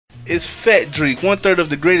It's Fat Drake, one third of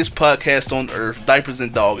the greatest podcast on earth, Diapers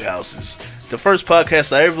and Doghouses. The first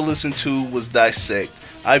podcast I ever listened to was Dissect.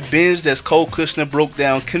 I binged as Cole Kushner broke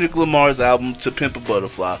down Kendrick Lamar's album To Pimp a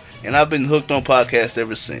Butterfly, and I've been hooked on podcasts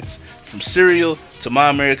ever since. From Serial to My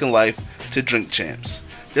American Life to Drink Champs.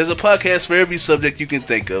 There's a podcast for every subject you can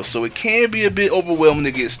think of, so it can be a bit overwhelming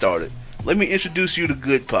to get started. Let me introduce you to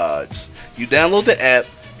Good Pods. You download the app,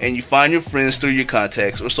 and you find your friends through your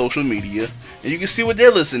contacts or social media, and you can see what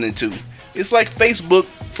they're listening to. It's like Facebook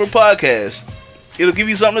for podcasts. It'll give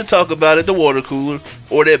you something to talk about at the water cooler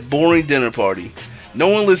or that boring dinner party. No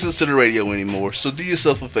one listens to the radio anymore, so do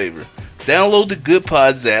yourself a favor. Download the Good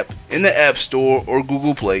Pods app in the App Store or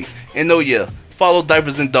Google Play, and follow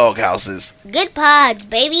Diapers and Doghouses. Good Pods,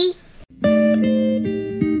 baby.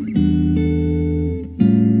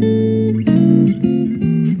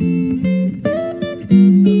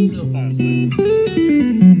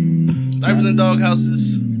 Diapers and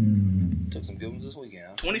Doghouses. Took some good ones this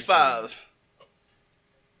weekend. 25.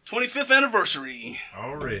 25th anniversary.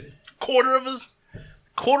 Already. Quarter of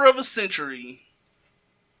a century.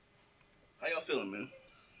 How y'all feeling, man?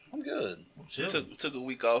 I'm good. Took a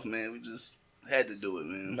week off, man. We just had to do it,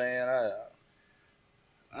 man. Man,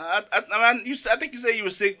 I think you said you were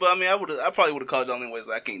sick, but I mean, I probably would have called you on anyways.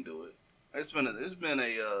 I can't do it. It's been a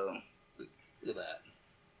look at that.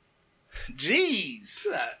 Jeez.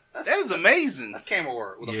 Look at that. That is amazing. That's camera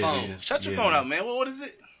work with a Yeah, phone. it is. Shut your phone out, man. What is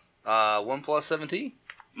it? OnePlus 7T.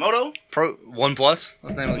 Moto? Pro OnePlus.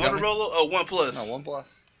 That's the name of the company. Motorola? Oh, OnePlus. No,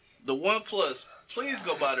 OnePlus. The OnePlus. Please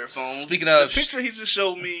go buy their phones. Speaking of, the picture he just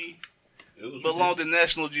showed me belonged to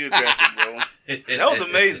National Geographic, bro. That was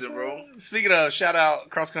amazing, bro. Speaking of, shout out,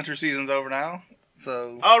 cross country season's over now.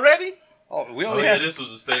 So already? we Oh only yeah, had. this was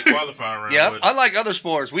a state qualifying round. Yeah, unlike other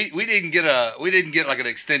sports, we didn't get like an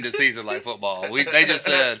extended season like football. They just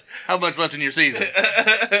said, how much left in your season?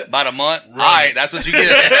 About a month. Right. All right, that's what you get.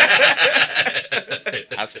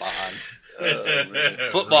 That's fine.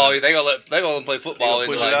 Football, they gonna play football They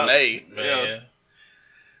in gonna push it like out. May. Man.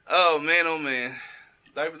 Oh man.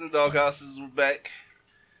 Diapers and Doghouses, we're back.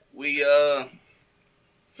 We So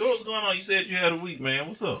what's going on? You said you had a week, man.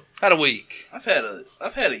 What's up? Had a week. I've had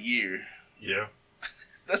a year. Yeah.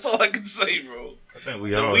 That's all I can say, bro. I think we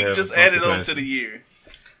The all week have just some added on to capacity. the year.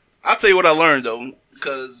 I'll tell you what I learned though,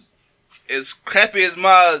 because as crappy as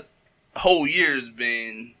my whole year has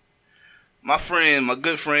been, my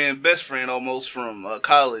good friend, best friend almost from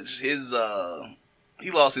college, he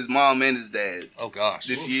lost his mom and his dad Oh gosh.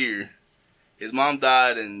 this year. His mom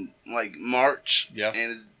died in like March, Yeah.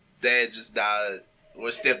 and his dad just died, or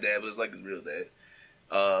his stepdad, but it's like his real dad,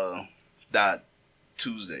 died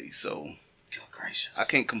Tuesday. So Good gracious. I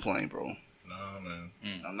can't complain, bro. No, man.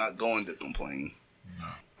 I'm not going to complain. No.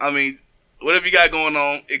 I mean, whatever you got going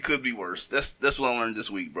on, it could be worse. That's what I learned this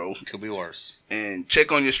week, bro. Could be worse. And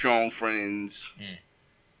check on your strong friends.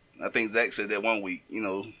 Mm. I think Zach said that one week.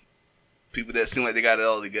 People that seem like they got it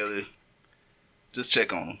all together, just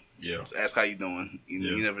check on them. Yeah. Just ask how you doing. You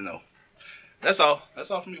Yeah. never know. That's all.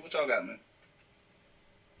 That's all from me. What y'all got, man?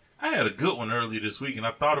 I had a good one earlier this week, and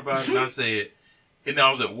I thought about it, and I said, and I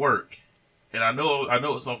was at work, and I know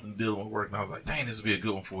it's something dealing with work, and I was like, dang, this would be a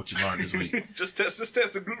good one for what you learned this week. just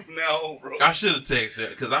test the group from now on, bro. I should have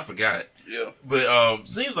texted because I forgot. Yeah. But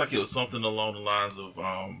seems like it was something along the lines of,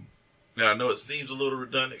 and I know it seems a little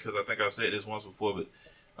redundant because I think I've said this once before, but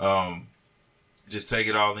just take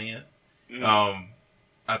it all in. Mhm.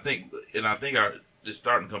 I think it's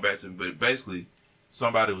starting to come back to me, but basically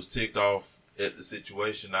somebody was ticked off at the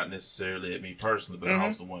situation, not necessarily at me personally, but I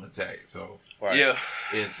was the one attacked. So Right. Yeah.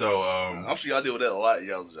 and so I'm sure y'all deal with that a lot in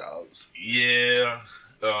y'all's jobs. yeah,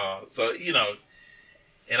 so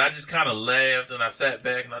and I just kind of laughed and I sat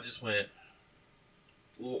back and I just went,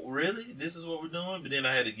 well, really? This is what we're doing? But then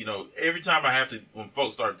I had to, every time when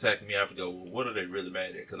folks start attacking me, I have to go, well, what are they really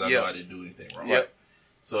mad at? Because I know I didn't do anything wrong. Yep.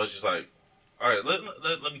 So it's just like, all right,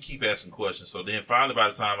 let me keep asking questions. So then finally, by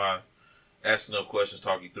the time I ask enough questions,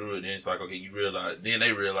 talk you through it, then it's like, okay, then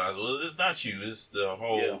they realize, well, it's not you, it's the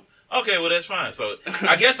whole. Yeah. Okay, well, that's fine. So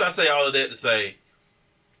I guess I say all of that to say,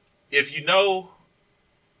 if you know,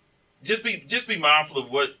 just be mindful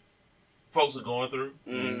of what folks are going through.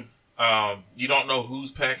 Mm-hmm. You don't know who's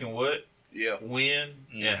packing what, Yeah. when,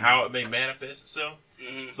 and how it may manifest itself.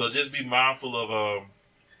 Mm-hmm. So just be mindful of,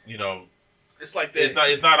 It's like that.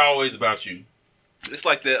 it's not always about you. It's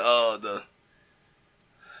like that.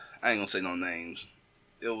 I ain't gonna say no names.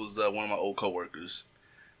 It was one of my old coworkers,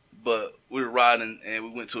 but we were riding and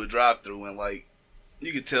we went to a drive-through and like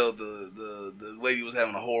you could tell the lady was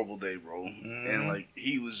having a horrible day, bro, and like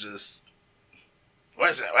he was just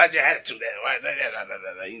what's that? Why's your attitude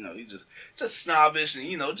that? You know, he just snobbish, and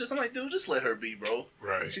you know, I'm like, dude, just let her be, bro.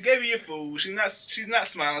 Right. She gave you your food. She's not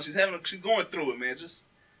smiling. She's going through it, man. Just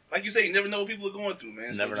like you say, you never know what people are going through,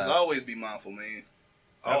 man. So just always be mindful, man.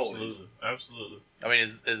 Always. Absolutely. I mean,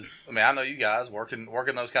 I know you guys working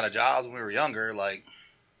those kind of jobs when we were younger, like.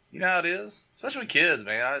 You know how it is? Especially with kids,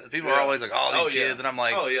 man. People are always like, oh, these kids. And I'm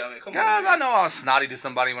like, come guys, on, I know I was snotty to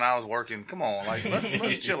somebody when I was working. Come on. Like,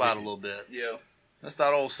 let's chill out a little bit. Yeah. That's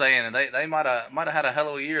that old saying. And they might have had a hell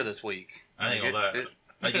of a year this week. I ain't gonna lie.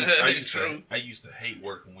 I used to hate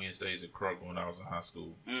working Wednesdays at Kroger when I was in high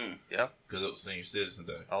school. Yeah. Because it was Senior Citizen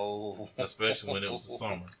Day. Oh. Especially when it was the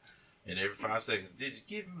summer. And every 5 seconds, did you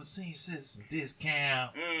give him a senior citizen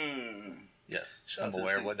discount? Yes. I'm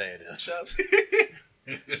aware of what day it is.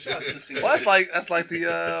 Well, that's like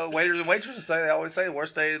the waiters and waitresses say. They always say the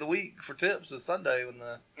worst day of the week for tips is Sunday when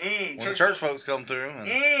the church folks come through.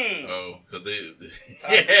 And, Oh, because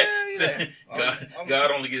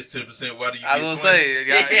God only gets 10%. Why do you? I was gonna say,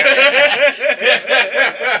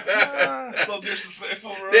 so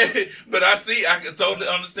disrespectful, bro. But I can totally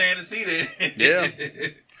understand and see that. Yeah,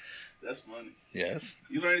 that's funny. Yes.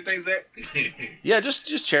 You learn anything, Zach? Yeah,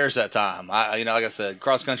 just cherish that time. Like I said,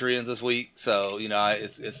 cross country ends this week, so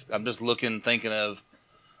I'm just thinking of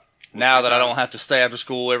now that I don't have to stay after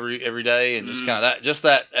school every day, and just kind of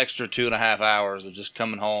that extra 2.5 hours of just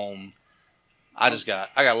coming home. I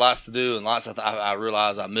got lots to do and lots of I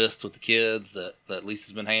realize I missed with the kids that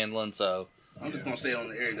Lisa's been handling. So I'm just gonna say on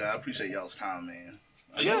the air, guys, I appreciate y'all's time, man.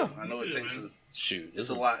 I know it takes shoot. It's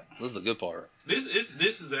a lot. This is the good part. This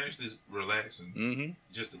is actually relaxing. Mm-hmm.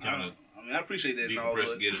 Just to kind of. I mean, I appreciate that.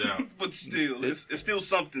 Decompress and get it out. But still, it's still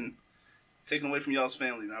something taken away from y'all's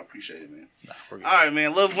family, and I appreciate it, man. All right,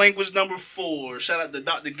 man. Love language number 4. Shout out to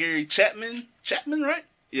Dr. Gary Chapman. Chapman, right?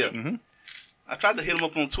 Yeah. Mm-hmm. I tried to hit him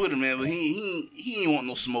up on Twitter, man, but he ain't want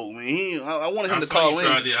no smoke, man. I wanted him to call in.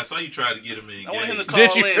 I saw you try to get him in. I wanted him to call in,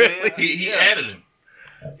 really? man. He added him.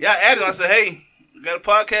 Yeah, I added him. I said, hey, we got a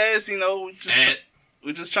podcast, you know.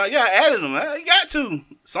 We just trying. Yeah, I added him. You got to.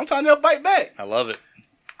 Sometimes they'll bite back. I love it.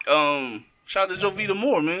 Shout out to Jovita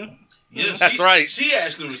Moore, man. Yeah, that's right. She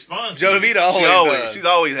actually responds. Jovita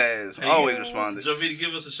always has responded. Jovita,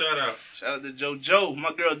 give us a shout out. Shout out to JoJo,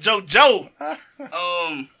 my girl JoJo.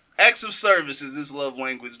 Acts of service is this love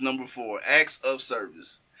language number 4. Acts of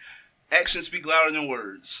service. Actions speak louder than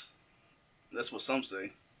words. That's what some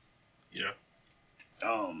say. Yeah.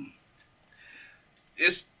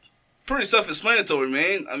 It's pretty self-explanatory,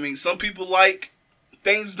 man. I mean, some people like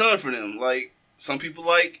things done for them. Like, some people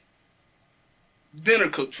like dinner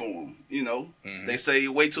cooked for them, you know. Mm-hmm. They say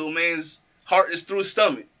wait till a man's heart is through his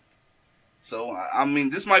stomach. So, I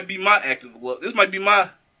mean, this might be my act of love. This might be my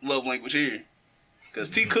love language here. Because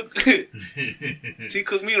T cooked me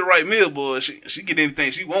the right meal, boy. She get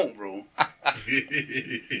anything she want, bro.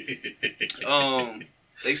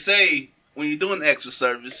 They say when you're doing extra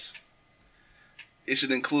service, it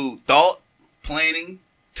should include thought, planning,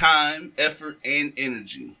 time, effort, and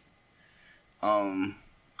energy. I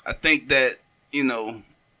think that, you know,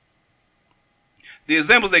 the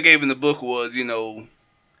examples they gave in the book was, you know,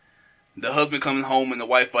 the husband coming home and the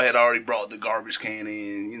wife had already brought the garbage can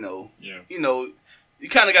in, you know. Yeah. You know, you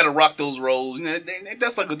kind of got to rock those roles. You know,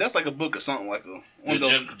 that's like a book or something, like one of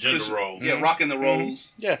those gender roles. Yeah, rocking the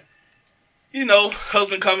roles. Yeah. You know,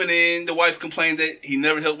 husband coming in, the wife complained that he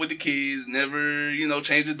never helped with the kids, never, you know,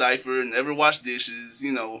 changed the diaper, never washed dishes,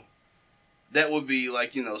 you know. That would be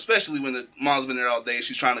like, you know, especially when the mom's been there all day,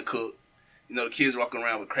 she's trying to cook. You know, the kids walking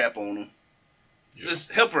around with crap on them. Yeah.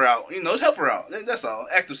 Just help her out. You know, help her out. That's all.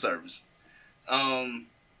 Active service. What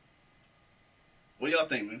do y'all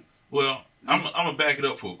think, man? Well, I'm going to back it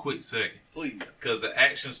up for a quick second. Please. Because the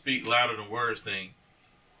actions speak louder than words thing.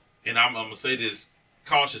 And I'm going to say this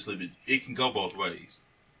cautiously, but it can go both ways.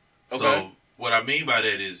 Okay. So what I mean by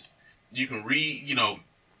that is you can read, you know,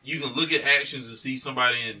 you can look at actions and see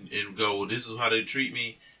somebody and go, well, this is how they treat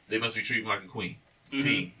me. They must be treating me like a queen,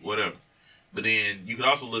 king, whatever. But then you can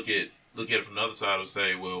also look at it from the other side and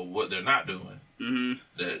say, well, what they're not doing,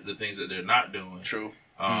 the things that they're not doing. True.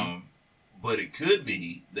 But it could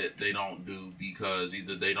be that they don't do because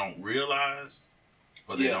either they don't realize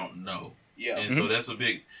or they don't know. Yeah. And so that's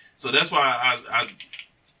that's why I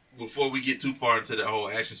before we get too far into the whole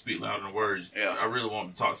action speak louder than words, I really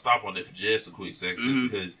want to stop on that for just a quick second,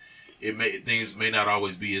 just because things may not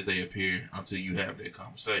always be as they appear until you have that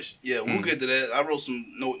conversation. Yeah, we'll get to that. I wrote some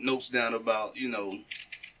notes down about, you know,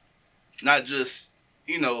 not just,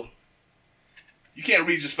 you know, you can't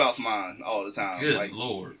read your spouse's mind all the time. Good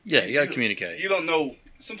Lord. Yeah, you got to communicate. You don't know.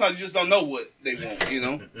 Sometimes you just don't know what they want, you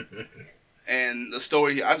know? And the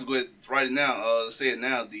story, I just go ahead and write it now. Say it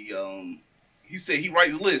now. He said he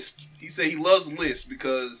writes lists. He said he loves lists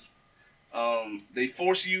because they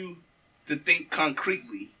force you to think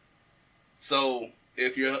concretely. So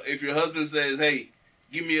if your husband says, "Hey,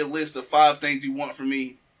 give me a list of 5 things you want from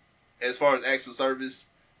me," as far as acts of service,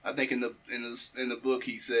 I think in the book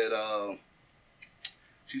he said,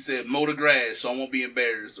 she said, "Mow the grass so I won't be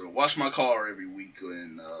embarrassed," or "wash my car every week,"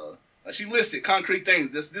 and she listed concrete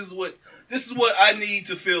things. This is what I need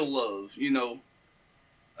to feel love,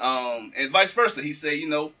 and vice versa. He said,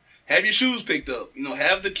 have your shoes picked up,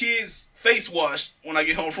 have the kids face washed when I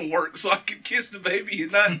get home from work so I can kiss the baby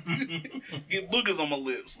and not get boogers on my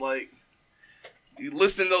lips. Like, you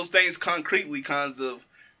listing those things concretely, kinds of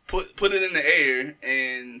put it in the air,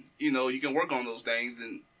 and you can work on those things,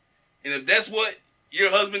 and if that's what your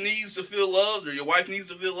husband needs to feel loved or your wife needs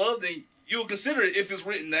to feel loved, then you'll consider it if it's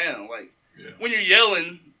written down. Like, when you're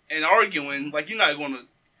yelling and arguing, like, you're not gonna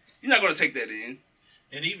take that in.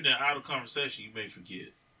 And even in idle conversation, you may forget.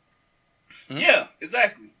 Mm-hmm. Yeah,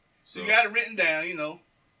 exactly. So So you got it written down,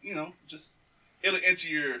 just it'll enter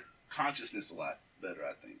your consciousness a lot better,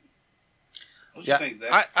 I think. What you think,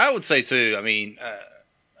 Zach? I would say too. I mean,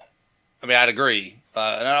 I'd agree,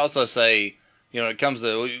 and I'd also say, when it comes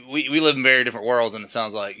to we live in very different worlds, and it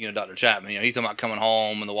sounds like Dr. Chapman. He's talking about coming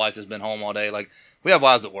home and the wife has been home all day. Like, we have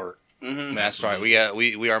wives at work. Mm-hmm. I mean, that's right. We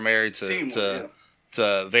are married to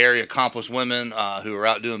very accomplished women who are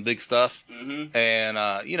out doing big stuff, Mm-hmm. and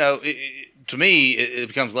to me, it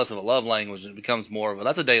becomes less of a love language, and it becomes more of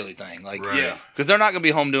that's a daily thing. Like, Right. Yeah. because they're not going to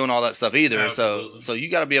be home doing all that stuff either. Absolutely. So you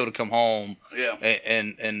got to be able to come home Yeah.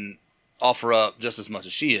 and offer up just as much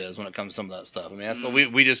as she is when it comes to some of that stuff. I mean, that's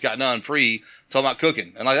we just got done talking about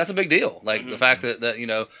cooking, and like, that's a big deal. Like, the fact that you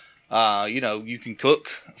can cook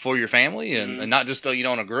for your family, and not just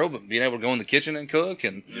on a grill, but being able to go in the kitchen and cook.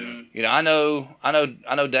 And I know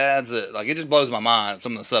dads that, like, it just blows my mind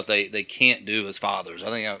some of the stuff they can't do as fathers. I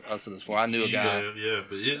think I said this before. I knew a guy. Yeah,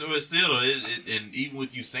 but still, and even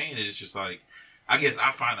with you saying it, it's just like, I guess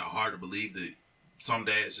I find it hard to believe that some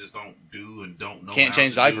dads just don't do and don't know. Can't how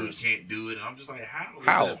change to diapers. Do it, can't do it, and I'm just like, how is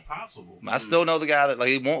that possible? I still know the guy that, like,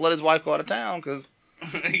 he won't let his wife go out of town because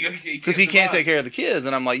he can't take care of the kids,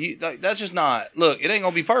 and I'm like, that's just not. Look, it ain't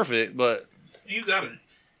gonna be perfect, but You gotta,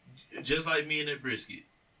 just like me and that brisket,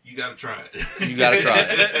 you gotta try it. you gotta try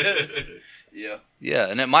it. Yeah. Yeah,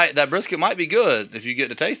 and that brisket might be good if you get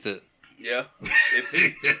to taste it. Yeah.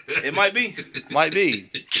 It might be. Might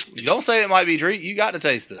be. You don't say it might be, Dreet. You got to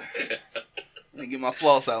taste it. Let me get my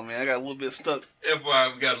floss out, man. I got a little bit stuck.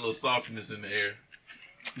 FYI, we got a little saltiness in the air.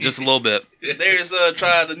 Just a little bit. Darius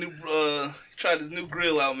tried this new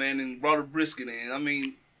grill out, man, and brought a brisket in. I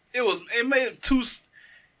mean, it made two.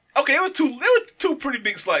 Okay, there were two pretty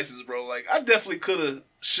big slices, bro. Like, I definitely could have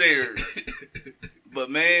shared, but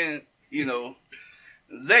man,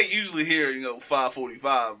 Zach usually here,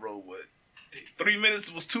 5:45, bro. But 3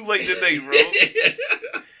 minutes was too late today, bro.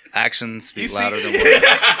 Actions speak You louder see- than words.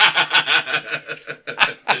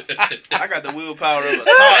 I got the willpower of a toddler.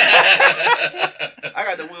 I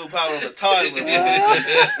got the willpower of a toddler when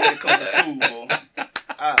it comes to food, bro.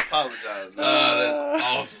 I apologize, man. That's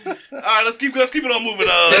awesome. All right, let's keep it on moving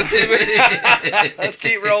on. Let's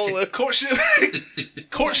keep rolling.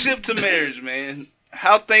 Courtship to marriage, man.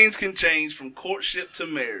 How things can change from courtship to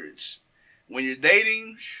marriage. When you're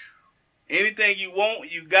dating, anything you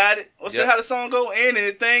want, you got it. What's that? How the song go?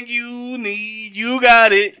 Anything you need, you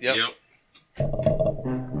got it. Yep.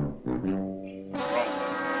 Wrong one.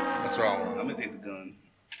 That's wrong. I'm gonna take the gun.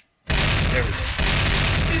 There we go.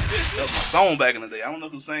 That was my song back in the day. I don't know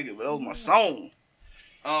who sang it, but that was my song.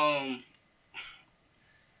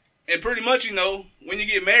 And pretty much, when you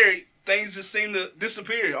get married, things just seem to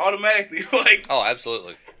disappear automatically. Like, Oh,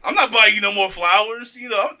 absolutely. I'm not buying you no more flowers.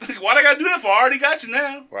 Why I gotta do that for? I already got you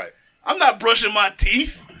now. Right. I'm not brushing my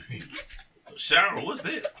teeth. Shower, what's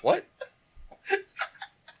that? What?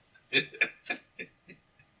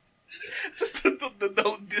 Just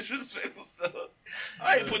the disrespectful stuff.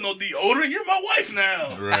 I ain't putting no deodorant. You're my wife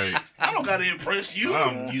now. Right. I don't gotta impress you.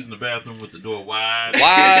 I'm using the bathroom with the door wide.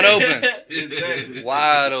 Wide open. Exactly.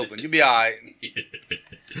 Wide open. You'll be all right.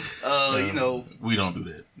 We don't do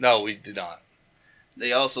that. No, we did not.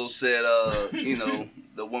 They also said,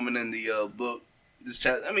 the woman in the book, this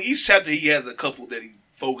chapter. I mean, each chapter he has a couple that he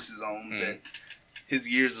focuses on that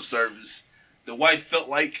his years of service. The wife felt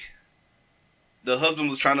like the husband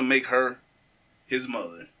was trying to make her his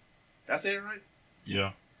mother. Did I say it right?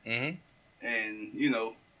 Yeah. Mm-hmm. And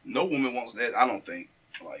no woman wants that. I don't think.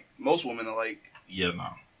 Like, most women are like, Yeah, no.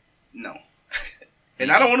 no.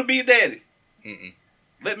 And I don't want to be a daddy. Mm-mm.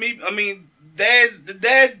 The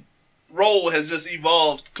dad role has just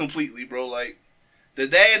evolved completely, bro. Like the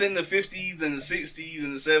dad in the 50s and the 60s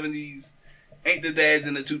and the 70s ain't the dads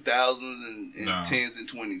in the 2000s and 10s and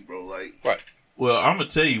 20s, bro. Like, right. Well, I'm gonna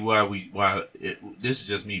tell you this is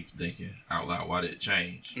just me thinking out loud why that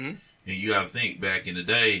changed. Mm-hmm. And you got to think back in the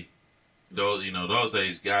day, those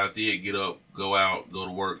days guys did get up, go out, go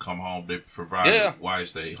to work, come home. They provided, wives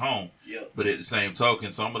stay home. Yeah. But at the same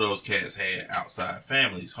token, some of those cats had outside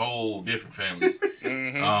families, whole different families.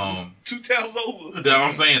 Mm-hmm. 2 towns over.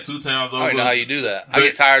 I'm saying 2 towns over. I don't know how you do that. I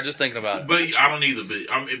get tired just thinking about it. But I don't either.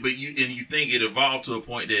 But you think it evolved to a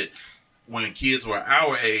point that when kids were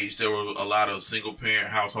our age, there were a lot of single parent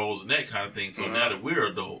households and that kind of thing. So now that we're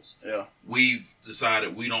adults, we've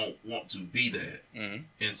decided we don't want to be that, and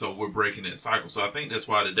so we're breaking that cycle. So I think that's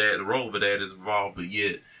why the role of a dad is evolved. But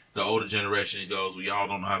yet the older generation goes, we all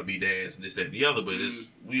don't know how to be dads and this, that, and the other. But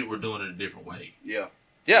we were doing it a different way. Yeah.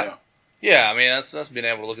 I mean, that's being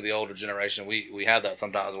able to look at the older generation. We have that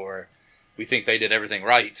sometimes where we think they did everything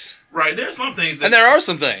right. Right. There's some things, and there are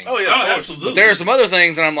some things. Oh yeah, absolutely. But there are some other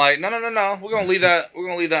things that I'm like, no. We're gonna leave that. We're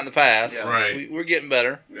gonna leave that in the past. Yeah. Right. We're getting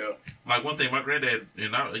better. Yeah. Like one thing, my granddad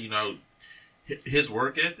and his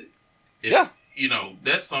work ethic.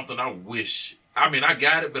 That's something I wish. I mean, I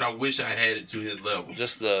got it, but I wish I had it to his level.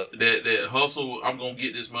 Just that hustle. I'm gonna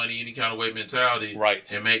get this money any kind of way mentality, right?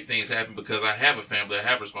 And make things happen because I have a family, I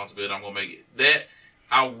have responsibility. I'm gonna make it. That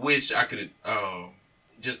I wish I could.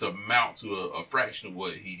 Just amount to a fraction of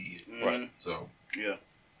what he did. Right. So. Yeah.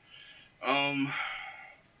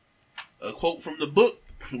 A quote from the book: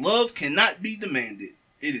 "Love cannot be demanded;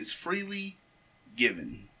 it is freely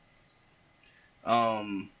given."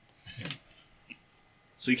 So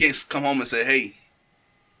you can't come home and say, "Hey,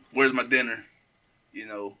 where's my dinner?"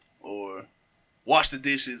 Or wash the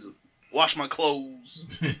dishes, wash my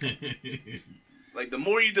clothes. Like the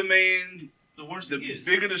more you demand, the worse the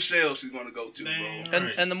bigger the shell she's going to go to, bro.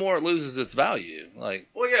 And the more it loses its value. Like,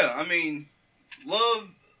 well, yeah, I mean, love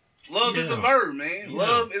is a verb, man. Yeah.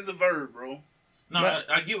 Love is a verb, bro. No,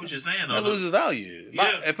 I get what you're saying, though. It loses value.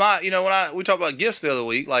 When we talked about gifts the other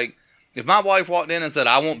week, like, if my wife walked in and said,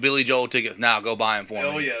 "I want Billy Joel tickets now, go buy them for me."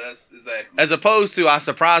 Oh yeah, that's exactly. As opposed to I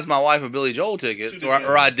surprised my wife with Billy Joel tickets,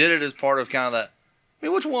 or I did it as part of kind of that. I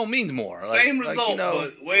mean, which one means more? Same result,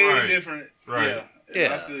 but way different. Right.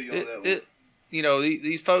 Yeah. I feel you on that one.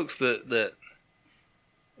 These folks that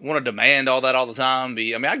want to demand all that all the time.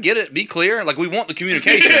 I get it. Be clear. Like, we want the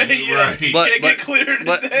communication. Right. But get clear.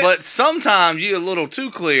 But sometimes you're a little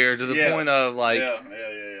too clear to the point of like,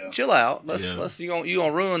 chill out. Let's you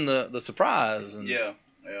gonna ruin the surprise. And yeah.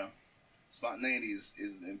 Spontaneity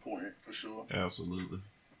is important for sure. Absolutely.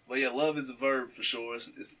 But yeah, love is a verb for sure.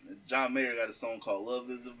 John Mayer got a song called "Love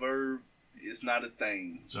Is a Verb." It's not a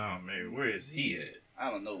thing. John Mayer, where is he at? I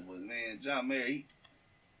don't know, but man, John Mayer,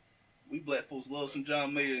 we black folks love some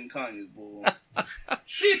John Mayer and Kanye's boy.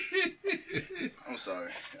 I'm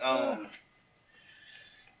sorry.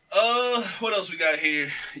 What else we got here?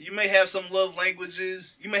 You may have some love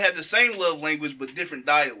languages. You may have the same love language, but different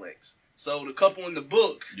dialects. So the couple in the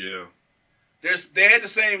book, they had the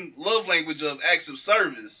same love language of acts of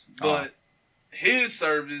service, but his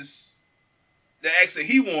service, the acts that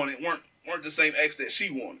he wanted weren't the same acts that she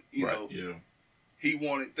wanted. You know. Yeah. He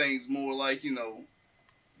wanted things more like, dealing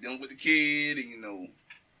with the kid and,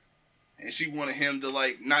 and she wanted him to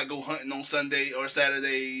like not go hunting on Sunday or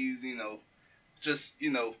Saturdays,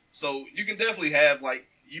 so you can definitely have like,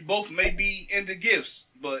 you both may be into gifts,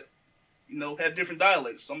 but, have different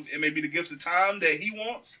dialects. It may be the gift of time that he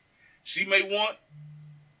wants. She may want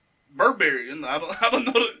Burberry. I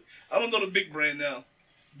don't know the big brand now.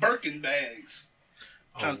 Birkin bags.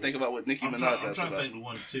 I'm trying to think about what Nicki Minaj I'm trying to think of the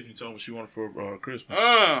one Tiffany told me she wanted for Christmas.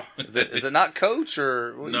 Is it not Coach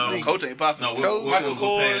or no? Coach ain't popping. No,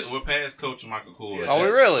 we're past Coach and Michael Kors. Oh, we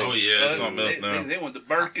really? Oh yeah, it's something else now. They want the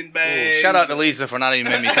Birkin bag. Shout out to Lisa for not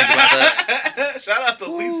even making me think about that. Shout out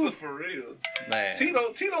to Lisa for real. Man, T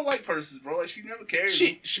don't like purses, bro. Like she never carries.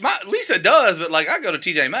 Lisa does, but like I go to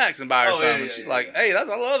TJ Maxx and buy her something. She's like, "Hey, I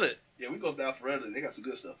love it." Yeah, we go to Alpharetta and they got some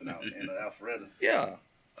good stuff in Alpharetta. Yeah.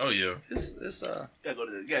 Oh yeah, it's gotta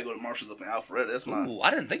go to Marshalls up in Alpharetta. That's my. Ooh, I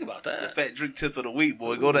didn't think about that. The fat drink tip of the week,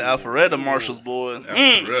 boy. Go to Alpharetta Marshalls, boy.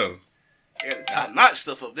 Alpharetta. They got the top notch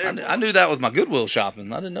stuff up there. I knew that was my Goodwill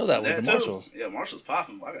shopping. I didn't know that was the Marshalls. Yeah, Marshalls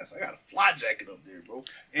popping. I got a fly jacket up there, bro.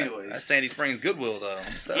 Anyways, that's Sandy Springs Goodwill though.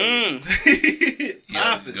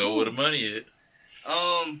 Yeah, go where the money at.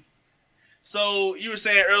 So you were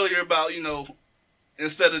saying earlier about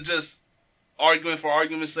instead of just arguing for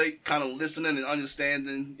argument's sake, kind of listening and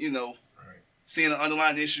understanding, seeing an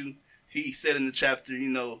underlying issue. He said in the chapter,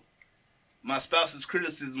 My spouse's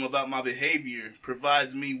criticism about my behavior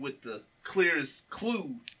provides me with the clearest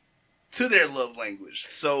clue to their love language.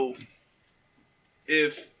 So,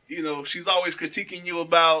 if, she's always critiquing you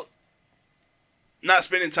about not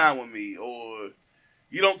spending time with me, or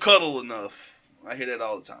you don't cuddle enough. I hear that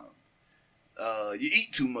all the time. You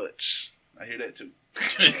eat too much. I hear that too.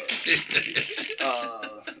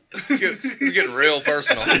 It's getting real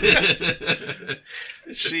personal.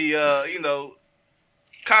 She,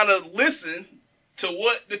 kind of listen to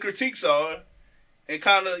what the critiques are, and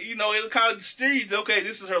kind of, it'll kind of steer you to, okay,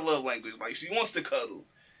 this is her love language. Like, she wants to cuddle.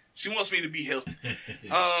 She wants me to be healthy.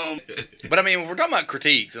 But I mean, when we're talking about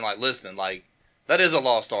critiques and like listening, like that is a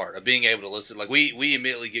lost art of being able to listen. Like we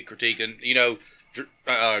immediately get critiqued, and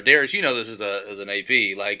Darius, this as an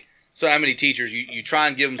AP, like. So how many teachers, you try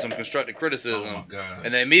and give them some constructive criticism,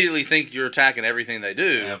 and they immediately think you're attacking everything they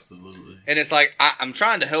do. Absolutely. And it's like, I'm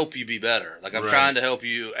trying to help you be better. Like, I'm trying to help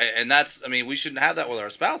you. And that's, we shouldn't have that with our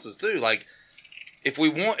spouses, too. Like, if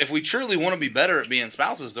we truly want to be better at being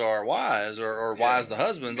spouses to our wives or wives to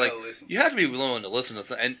husbands, like, you have to be willing to listen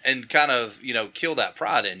to and kind of, kill that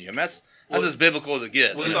pride in you. I mean, that's as biblical as it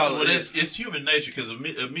gets. Well, it's human nature, because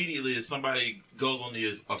immediately if somebody goes on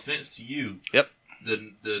the offense to you, yep.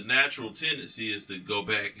 The natural tendency is to go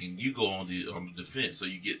back and you go on the defense, so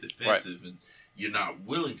you get defensive and you're not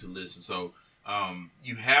willing to listen. So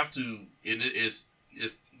you have to, and it's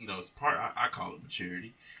part. I call it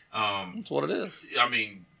maturity. That's what it is.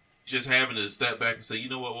 Just having to step back and say, you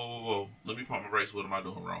know what, whoa, let me pump my brakes. What am I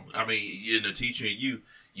doing wrong? In the teacher and you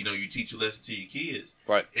teach a lesson to your kids,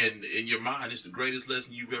 right? And in your mind, it's the greatest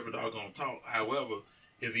lesson you've ever doggone taught. However,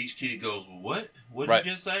 if each kid goes, well, what did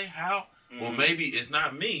you just say? How? Mm-hmm. Well, maybe it's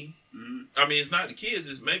not me. Mm-hmm. It's not the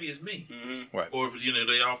kids. Maybe it's me. Mm-hmm. Right. Or if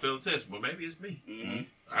they all failed the test, well, maybe it's me. Mm-hmm.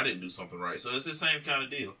 I didn't do something right. So it's the same kind of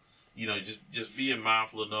deal. Just being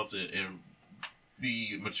mindful enough and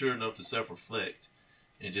be mature enough to self-reflect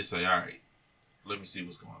and just say, all right, let me see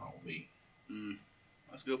what's going on with me.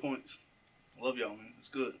 That's good points. I love y'all, man. It's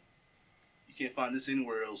good. You can't find this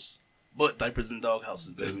anywhere else but Diapers and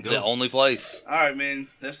Doghouses, baby. The only place. All right, man.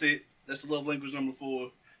 That's it. That's the love language number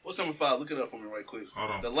 4. What's number 5? Look it up for me right quick.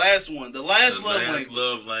 Hold on. The last one. The last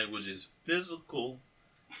love language is physical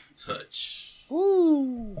touch.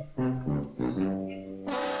 Woo.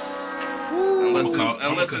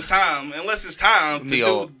 Unless it's time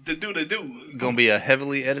to do the do. Gonna be a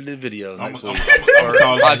heavily edited video next week. Or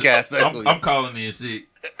podcast next week. I'm calling in sick.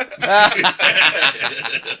 All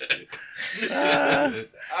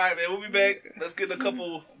right, man. We'll be back. Let's get a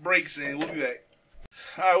couple breaks in. We'll be back.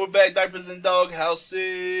 All right, we're back. Diapers and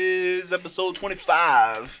Doghouses, episode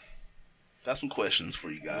 25. Got some questions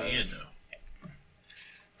for you guys.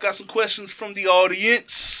 Got some questions from the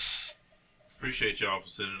audience. Appreciate y'all for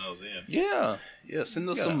sending those in. Yeah, send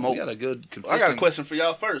us some more. We got a good, consistent... I got a question for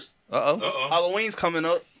y'all first. Uh-oh. Halloween's coming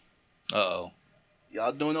up. Uh-oh.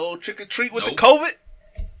 Y'all doing the old trick or treat with the COVID?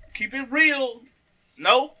 Keep it real.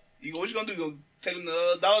 No? What you gonna do? You gonna take them to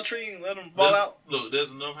the Dollar Tree and let them ball out? Look,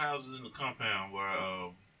 there's enough houses in the compound where I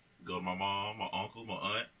go to my mom, my uncle, my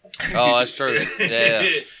aunt. Oh, that's true. Yeah.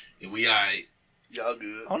 And we all right. Y'all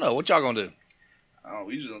good. I don't know. What y'all gonna do?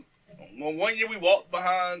 We just... One year we walked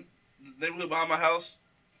behind the neighborhood behind my house.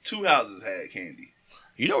 2 houses had candy.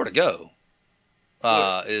 You know where to go.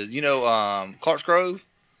 Clark's Grove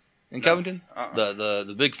in Covington?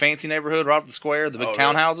 The big fancy neighborhood right up the square, the big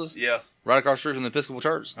townhouses? Really? Yeah. Right across the street from the Episcopal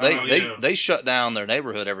Church. They shut down their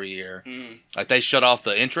neighborhood every year. Mm. Like they shut off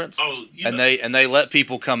the entrance. They let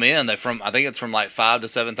people come in. I think it's from like 5 to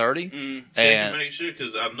 7:30. Check and make sure,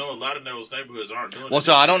 because I know a lot of those neighborhoods aren't doing it. Well,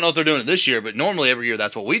 so I don't know if they're doing it this year, but normally every year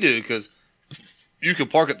that's what we do, because you can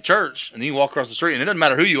park at the church and then you walk across the street, and it doesn't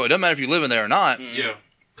matter who you are. It doesn't matter if you live in there or not. Yeah,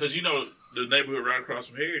 because the neighborhood right across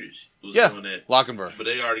from Heritage was doing that. Lochinver. But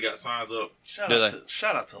they already got signs up. Shout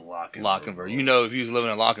out to Lochinver. Lochinver. Bro. If you was living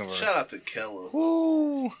in Lochinver. Shout out to Keller.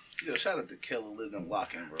 Woo. Yo, shout out to Keller living in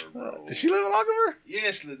Lochinver, bro. Did she live in Lochinver?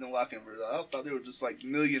 Yeah, she lived in Lochinver. I thought they were just like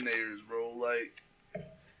millionaires, bro. Like,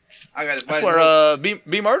 I got That's where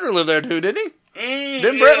B. Murder lived there too, didn't he?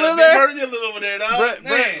 Didn't Brett live there? Murder did live over there, dog.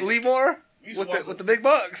 Brett Leemore with the big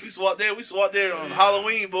bucks. We used to walk there on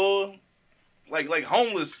Halloween, boy. Like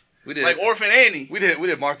homeless. We did. Like Orphan Annie. We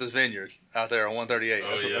did Martha's Vineyard out there on 138.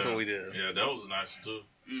 That's what we did. Yeah, that was a nice one too.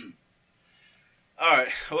 All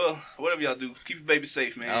right. Well, whatever y'all do, keep your baby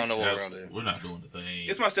safe, man. I don't know what we're gonna do. We're not doing the thing.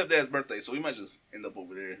 It's my stepdad's birthday, so we might just end up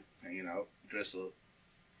over there, hanging out, dress up.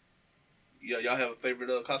 Y'all have a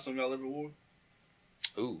favorite costume y'all ever wore?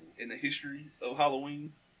 Ooh. In the history of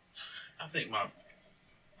Halloween? I think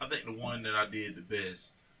the one that I did the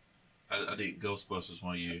best. I did Ghostbusters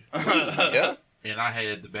one year. Yeah. and I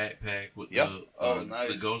had the backpack with Yep.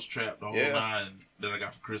 Nice. the ghost trap, the whole Yeah. nine that I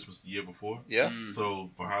got for Christmas the year before. Yeah.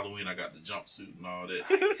 So for Halloween, I got the jumpsuit and all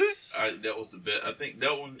that. That was the best. I think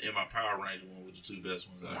that one and my Power Ranger one were the two best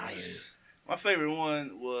ones I ever had. Nice. My favorite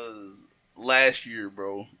one was last year,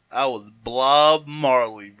 bro. I was Blob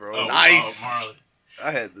Marley, bro. Oh, Nice. Marley.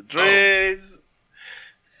 I had the dreads.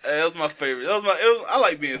 Hey, that was my favorite. I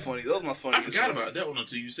like being funny. That was my I funniest. forgot one. about that one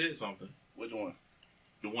until you said something. Which one?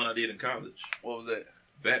 The one I did in college, What was that?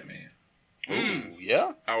 Batman. Ooh,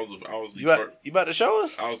 yeah. I was the You about to show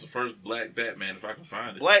us? I was the first black Batman if I can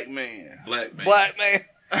find it. Black man. Black man. Black man.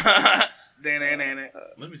 Dan.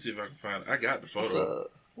 Let me see if I can find it. I got the What's, photo.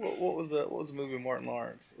 what was the movie with Martin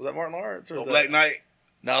Lawrence? Was that Martin Lawrence or Oh, was Black that... Knight.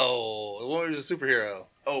 No, the one who was a superhero.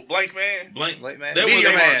 Oh, Blank Man. Blank Black Man. that Meteor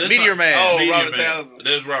was- Man. that's Meteor not- Man. Oh, Meteor Robert Man. Townsend.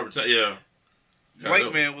 That was Robert Townsend. Yeah. Blank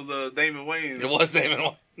that, Man was Damon Wayans. It was Damon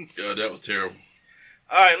Wayans. Yeah, that was terrible.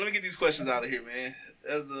 All right, let me get these questions out of here, man.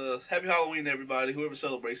 As happy Halloween, to everybody. Whoever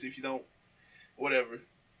celebrates, if you don't, whatever,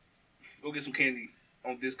 go get some candy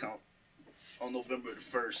on discount on November the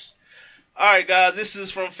 1st. All right, guys, this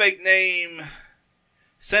is from fake name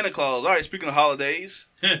Santa Claus. All right, speaking of holidays,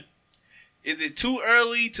 is it too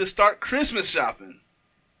early to start Christmas shopping?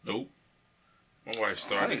 Nope. My wife I think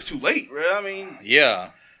started. it's too late, bro. I mean, Yeah.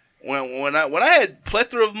 when I had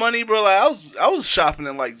plethora of money, bro, like I was shopping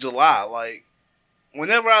in like July. Like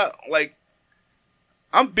whenever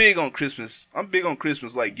I'm big on Christmas. I'm big on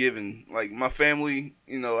Christmas, like giving. Like my family,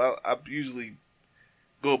 you know, I usually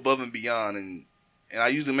go above and beyond, and I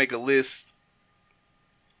usually make a list.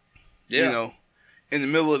 Yeah. You know, in the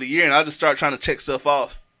middle of the year, and I just start trying to check stuff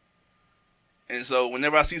off. And so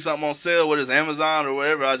whenever I see something on sale, whether it's Amazon or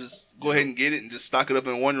whatever, I just go ahead and get it and just stock it up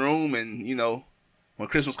in one room. And you know, when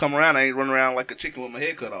Christmas come around, I ain't running around like a chicken with my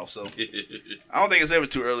head cut off. So I don't think it's ever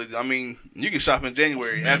too early. I mean, you can shop in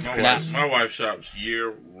January after Christmas. My wife shops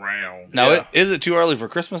year round. Now, Yeah. is it too early for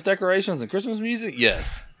Christmas decorations and Christmas music?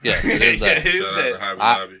 Yes. Yes, it is Yeah, that. it is Shout out to that. Hobby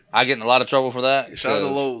I, Lobby. I get in a lot of trouble for that. Shout out to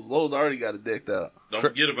 'cause- Lowe's. Lowe's already got it decked out. Don't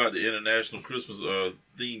forget about the international Christmas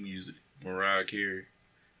theme music. Mariah Carey.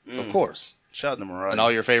 Of course. Shout out to Mariah. And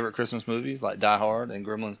all your favorite Christmas movies like Die Hard and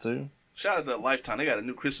Gremlins 2. Shout out to Lifetime. They got a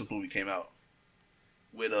new Christmas movie came out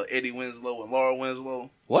with Eddie Winslow and Laura Winslow.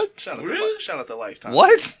 What? Shout out Really? to shout out to Lifetime.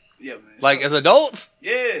 What? Yeah, man. Like Shout as adults?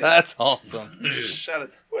 yeah. That's awesome. Shout out.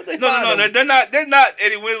 Where'd they No, find them? they're not. They're not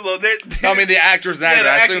Eddie Winslow. They're. No, I mean the actors and actors. the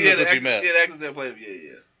I actor- assume yeah, that's the what you actor- meant. Yeah, the actors that played.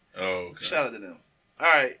 Yeah. Oh, okay. Shout out to them. All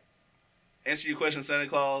right. Answer your question, Santa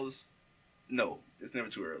Claus. No, it's never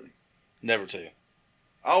too early. Never to.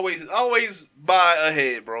 Always buy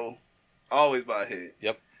ahead, bro. Always buy ahead.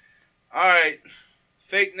 Yep. All right.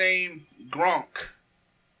 Fake name Gronk.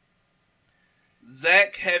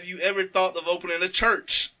 Zach, have you ever thought of opening a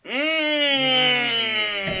church?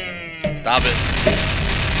 Stop it.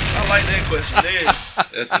 I like that question there.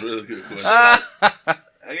 That's a really good question.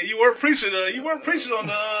 Okay, you weren't preaching. You weren't preaching on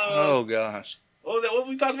the. Oh gosh. What was that? What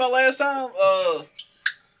we talked about last time? Submission.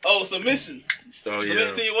 Oh, Submission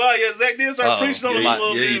yeah. to you. Wow, yeah, Zach did start Uh-oh. preaching on Yeah, it a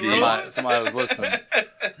little yeah, he bit, did. bro. Somebody was listening.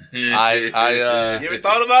 You ever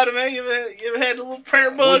thought about it, man? You ever had the little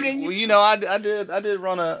prayer bug in you? Well, you know, I did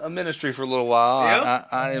run a ministry for a little while. Yeah?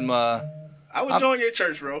 I am I would join your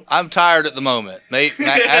church, bro. I'm tired at the moment. Mate,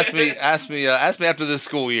 ask me after this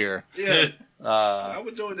school year. Yeah, I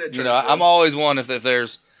would join that church. You know, bro. I'm always one if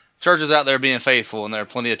there's churches out there being faithful, and there are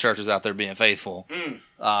plenty of churches out there being faithful.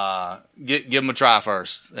 Give them a try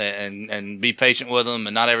first, and be patient with them.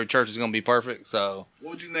 And not every church is going to be perfect. So What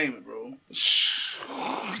would you name it, bro?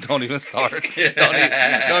 don't even start.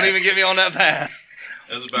 don't even get me on that path.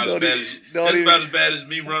 That's about Don't as bad even- as don't that's even- about as bad as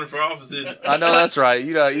me running for office, isn't it? I know that's right.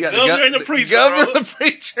 You got Governor and the preacher, governor bro. and the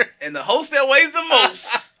preacher. And the host that weighs the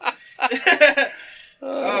most.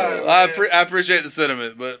 All right, I appreciate the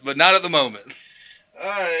sentiment, but not at the moment. All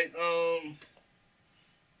right.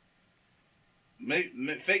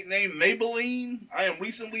 Fake name Maybelline. I am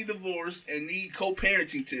recently divorced and need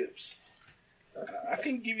co-parenting tips. I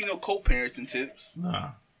can't give you no co-parenting tips. Nah.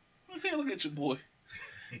 Okay, look at your boy.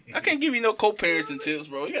 I can't give you no co-parenting tips,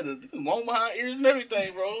 bro. You got the long behind ears and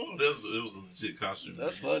everything, bro. It was a legit costume.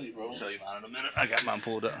 That's funny, bro. I'll show you mine in a minute. I got mine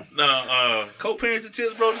pulled up. No, Co-parenting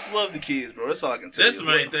tips, bro. Just love the kids, bro. That's all I can tell That's you.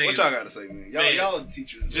 the main What- thing. What y'all got to say, man? Y'all are the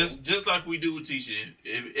teachers. bro. just like we do with teaching,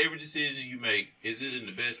 every decision you make, is it in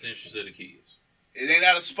the best interest of the kids? It ain't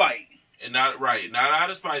out of spite. And not out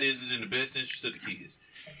of spite, is it in the best interest of the kids?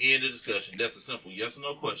 End of discussion. That's a simple yes or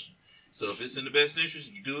no question. So if it's in the best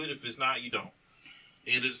interest, you do it. If it's not, you don't.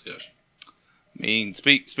 End of discussion. I mean,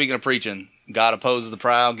 speaking of preaching, God opposes the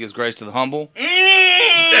proud, gives grace to the humble. Let's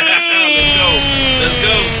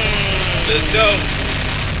go.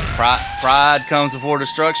 Pride comes before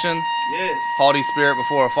destruction. Yes. Haughty spirit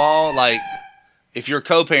before a fall. Like, if you're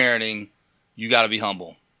co-parenting, you got to be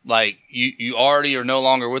humble. Like, you already are no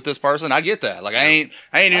longer with this person. I get that. Like, I ain't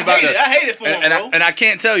even about to. I hate it for him, bro. And I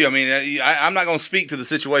can't tell you. I mean, I'm not going to speak to the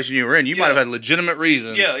situation you were in. You might have had legitimate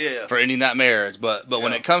reasons for ending that marriage. But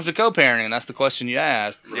when it comes to co-parenting, and that's the question you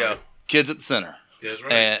asked, kids at the center. That's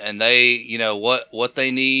right. And they, you know, what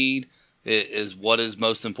they need is what is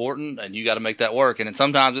most important, and you got to make that work. And then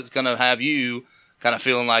sometimes it's going to have you kind of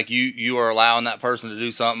feeling like you are allowing that person to do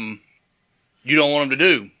something you don't want them to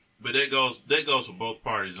do. But that goes for both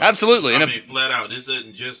parties. Absolutely. I mean, flat out, this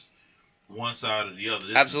isn't just one side or the other.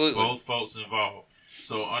 This is both folks involved.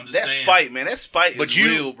 So understand that spite, man. That spite is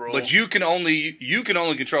real, bro. But you can only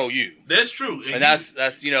control you. That's true. And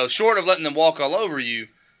that's short of letting them walk all over you.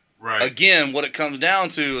 Right. Again, what it comes down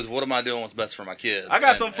to is, what am I doing? What's best for my kids? I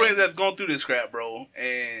got some friends that've gone through this crap, bro.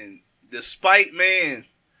 And the spite, man,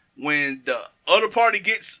 when the other party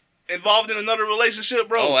gets involved in another relationship,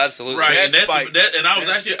 bro. Oh, absolutely. Right, that's and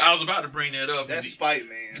I was about to bring that up. That's spite,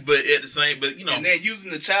 man. But at the same, and then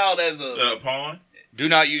using the child as a pawn. Do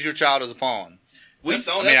not use your child as a pawn. That's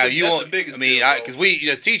the biggest. Because we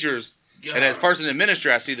as teachers and as person in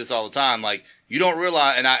ministry, I see this all the time. Like, you don't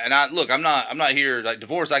realize, and I look, I'm not here like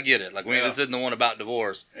divorce. I get it. Like, this isn't the one about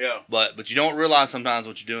divorce. Yeah. But you don't realize sometimes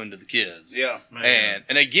what you're doing to the kids. Yeah. Man.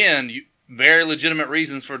 And again, very legitimate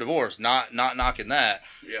reasons for divorce. Not knocking that.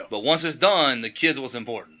 Yeah. But once it's done, the kids what's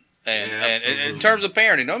important. And in terms of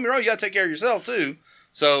parenting, don't get me wrong, you got to take care of yourself too.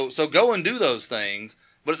 So go and do those things.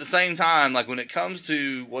 But at the same time, like, when it comes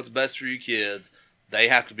to what's best for your kids, they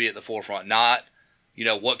have to be at the forefront. Not,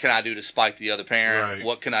 what can I do to spite the other parent? Right.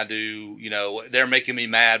 What can I do? They're making me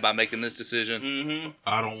mad by making this decision. Mm-hmm.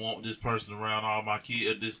 I don't want this person around all my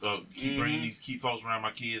kids. Keep bringing these folks around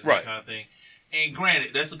my kids, right. That kind of thing. And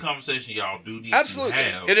granted, that's a conversation y'all do need to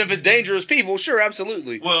have. And if it's dangerous people, sure,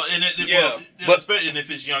 absolutely. Well, and if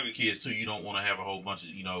it's younger kids too, you don't want to have a whole bunch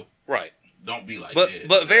of right. Don't be like that. But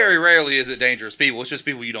But very rarely is it dangerous people. It's just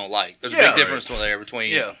people you don't like. There's a big difference there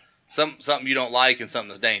between something you don't like and something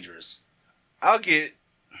that's dangerous. That's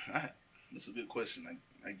a good question,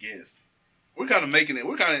 I guess. We're kind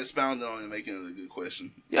of expounding on it and making it a good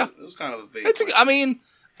question. Yeah. It was kind of a vague question.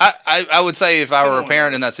 I would say if I were a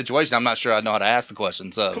parent in that situation, I'm not sure I'd know how to ask the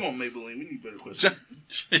question. So come on, Maybelline, we need better questions.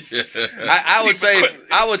 I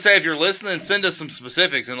would say if you're listening, send us some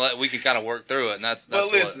specifics and we can kind of work through it. And that's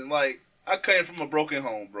but listen, like, I came from a broken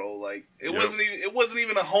home, bro. Like, it wasn't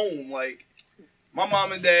even a home. Like, my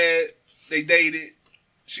mom and dad, they dated.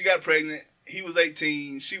 She got pregnant. He was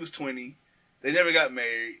 18. She was 20. They never got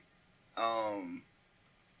married.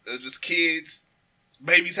 It was just kids,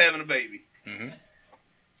 babies having a baby. Mm-hmm.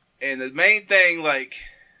 And the main thing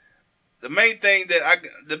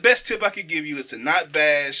the best tip I could give you is to not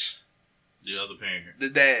bash the other parent, the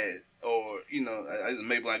dad, or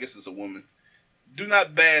maybe I guess it's a woman. Do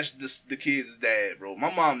not bash the kid's dad, bro.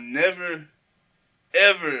 My mom never,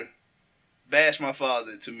 ever bashed my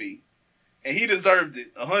father to me, and he deserved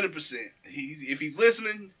it 100%. If he's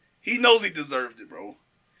listening, he knows he deserved it, bro.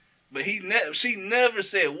 But she never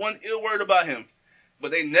said one ill word about him.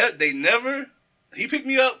 But they never. He picked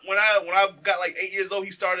me up when I got like 8 years old.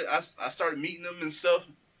 I started meeting him and stuff.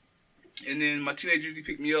 And then my teenage years, he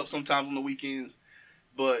picked me up sometimes on the weekends.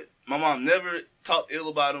 But my mom never talked ill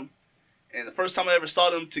about him. And the first time I ever saw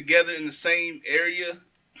them together in the same area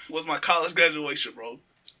was my college graduation, bro.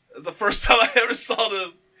 It was the first time I ever saw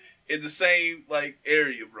them in the same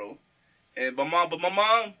area, bro. And my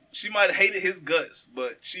mom, she might have hated his guts,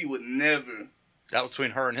 but she would never. That was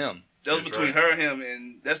between her and him. That was between her and him,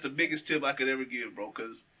 and that's the biggest tip I could ever give, bro.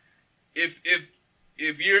 Because if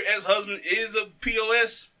your ex-husband is a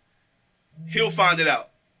POS, he'll find it out.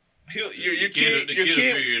 Your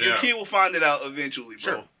kid will find it out eventually,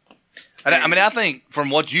 bro. Sure. I think from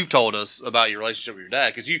what you've told us about your relationship with your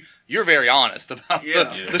dad, because you're very honest about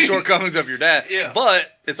the shortcomings of your dad. Yeah.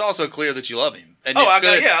 But it's also clear that you love him. And I love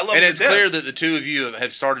him. And it's clear that the two of you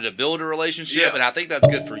have started to build a relationship, and I think that's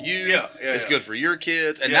good for you. Yeah. It's good for your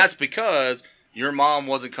kids, and that's because your mom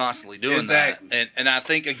wasn't constantly doing that. And I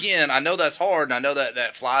think, again, I know that's hard, and I know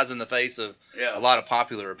that flies in the face of a lot of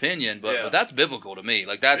popular opinion, but that's biblical to me.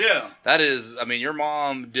 Like, that is, your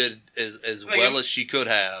mom did as well as she could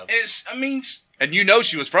have. And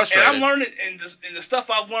she was frustrated. And I'm learning, and the stuff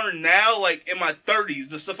I've learned now, like in my 30s,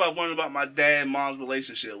 the stuff I've learned about my dad and mom's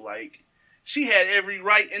relationship, like, she had every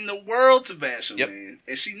right in the world to bash him, man.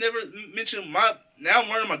 And she never mentioned now I'm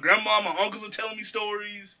learning my grandma, my uncles are telling me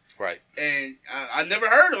stories. Right. And I never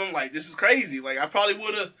heard of them. Like, this is crazy. Like, I probably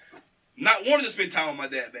would have not wanted to spend time with my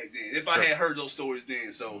dad back then if I had heard those stories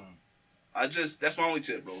then. So, That's my only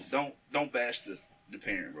tip, bro. Don't bash the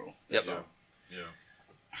parent, bro. Yep. So,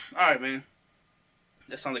 yeah. All right, man.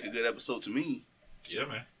 That sounds like a good episode to me. Yeah,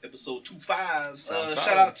 man. Episode 25. Sounds Shout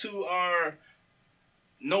solid. out to our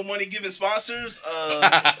no money giving sponsors.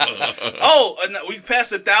 We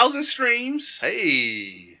passed 1,000 streams.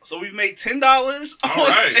 Hey, So we've made $10 on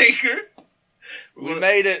right. Anchor. we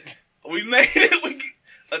made it. We made it.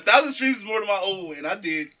 1,000 streams is more than my old one. I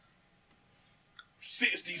did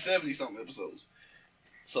 60, 70 something episodes.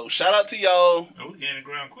 So shout out to y'all. Oh, we're gaining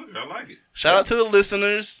ground quicker. I like it. Shout out to the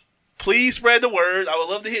listeners. Please spread the word. I would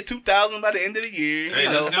love to hit 2,000 by the end of the year. Hey, You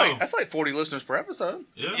know. let's go. That's like 40 listeners per episode.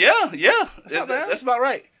 Yeah. Yeah. not bad. That's about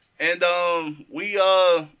right. And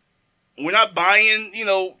we're not buying.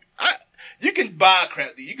 You can buy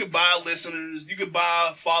crap. You can buy listeners. You can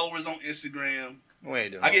buy followers on Instagram. We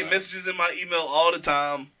ain't doing I get all that. messages in my email all the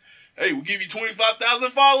time. Hey, we'll give you 25,000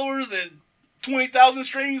 followers and 20,000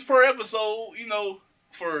 streams per episode.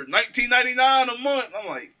 For $19.99 a month. I'm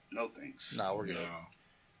like, no thanks. Nah, we're good. No.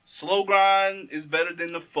 Slow grind is better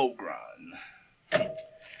than the faux grind.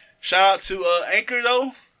 Shout out to Anchor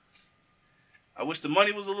though. I wish the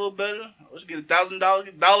money was a little better. I wish I get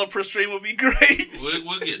 $1,000 per stream would be great.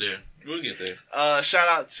 We'll get there. We'll get there. Shout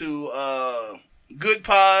out to Good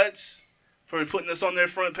Pods for putting us on their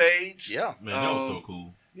front page. Yeah, Man, that was so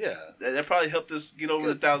cool. yeah. That probably helped us get over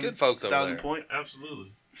Good- the 1,000 good folks over 1,000 there. point.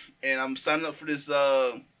 Absolutely. And I'm signing up for this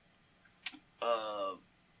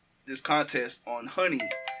this contest on Honey.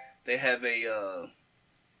 They have you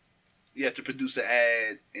have to produce an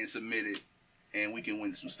ad and submit it, and we can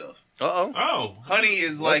win some stuff. Uh-oh. Oh, Honey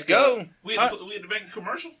is Let's like go. we had to make a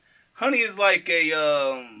commercial. Honey is like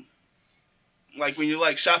like when you're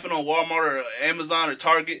like shopping on Walmart or Amazon or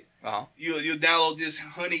Target, Uh-huh. you'll download this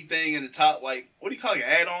Honey thing in the top, like what do you call it,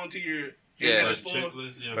 add on to your internet Like explorer?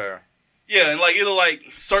 checklist. Yeah. Fair. Yeah, and like it'll like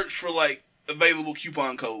search for like available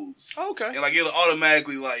coupon codes. Okay. And like it'll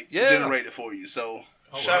automatically like Yeah. generate it for you. So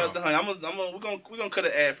Oh, shout wow. out to Honey. We're gonna cut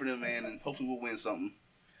an ad for them, man, and hopefully we'll win something.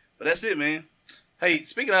 But that's it, man. Hey,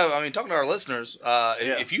 speaking of, talking to our listeners, Yeah.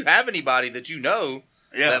 if you have anybody that you know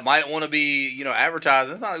Yeah, that might want to be,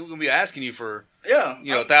 advertising, it's not like we're gonna be asking you for, yeah.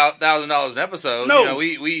 $1,000 an episode. No.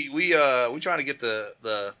 We trying to get the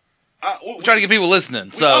We we're trying to get people listening.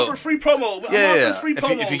 we So offer free promo. I'm yeah, offering free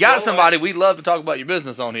promos, if you got bro, somebody, we'd love to talk about your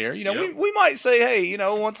business on here. Yep. We might say, hey,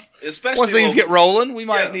 once like, especially once things local. get rolling, we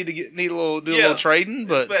might Yeah. need a little Yeah. little trading.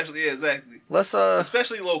 But especially exactly, let's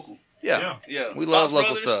especially local. yeah, Yeah, we love Fox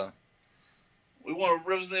local Brothers, stuff. We want to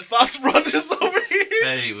represent Fox Brothers over here.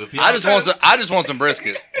 Hey, if I just want some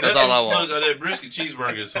brisket. That's all I want. Look, that brisket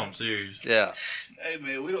cheeseburger is something serious. Yeah, Hey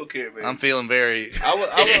man, we don't care, man. I'm feeling very.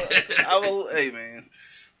 I will. Hey man,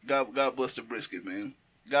 God bless the brisket, man.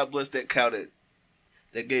 God bless that cow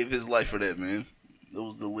that gave his life for that, man. It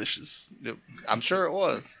was delicious. I'm sure it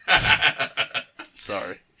was.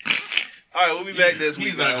 Sorry. All right, we'll be back this week.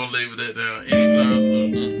 He's not guys. gonna leave that down anytime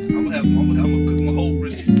soon. I'm gonna cook him a whole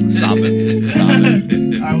brisket. Stop it. Stop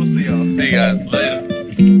it. All right, we'll see y'all. See you guys.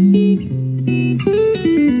 Later.